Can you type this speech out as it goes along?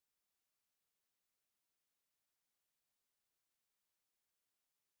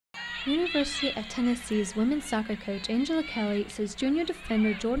University of Tennessee's women's soccer coach Angela Kelly says junior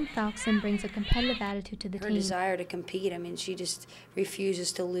defender Jordan Falcusan brings a competitive attitude to the team. Her desire to compete, I mean, she just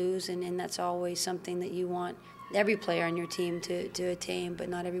refuses to lose, and that's always something that you want every player on your team to attain, but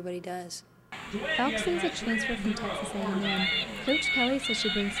not everybody does. Falcusan is a transfer from Texas A&M. Coach Kelly says she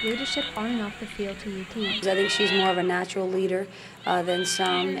brings leadership on and off the field to UT. I think she's more of a natural leader than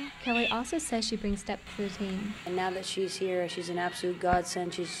some. Kelly also says she brings depth to the team. And now that she's here, she's an absolute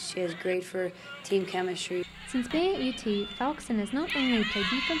godsend. She is great for team chemistry. Since being at UT, Falcusan has not only played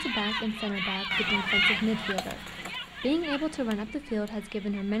defensive back and center back, but defensive midfielder. Being able to run up the field has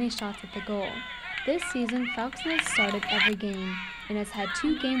given her many shots at the goal. This season, Falcusan has started every game and has had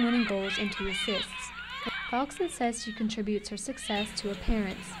 2 game-winning goals and 2 assists. Falcusan says she contributes her success to her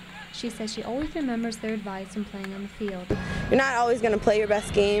parents. She says she always remembers their advice when playing on the field. You're not always going to play your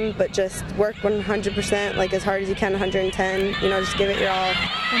best game, but just work 100%, like as hard as you can, 110, just give it your all.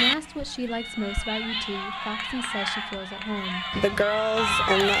 When asked what she likes most about UT, Falcusan says she feels at home. The girls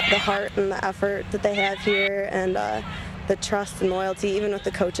and the heart and the effort that they have here, and the trust and loyalty, even with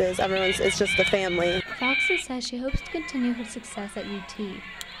the coaches, it's just a family. Falcusan says she hopes to continue her success at UT.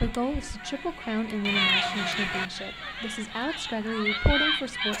 Her goal is to triple crown and win a national championship. This is Alex Gregory reporting for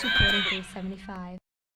Sports Reporting 375.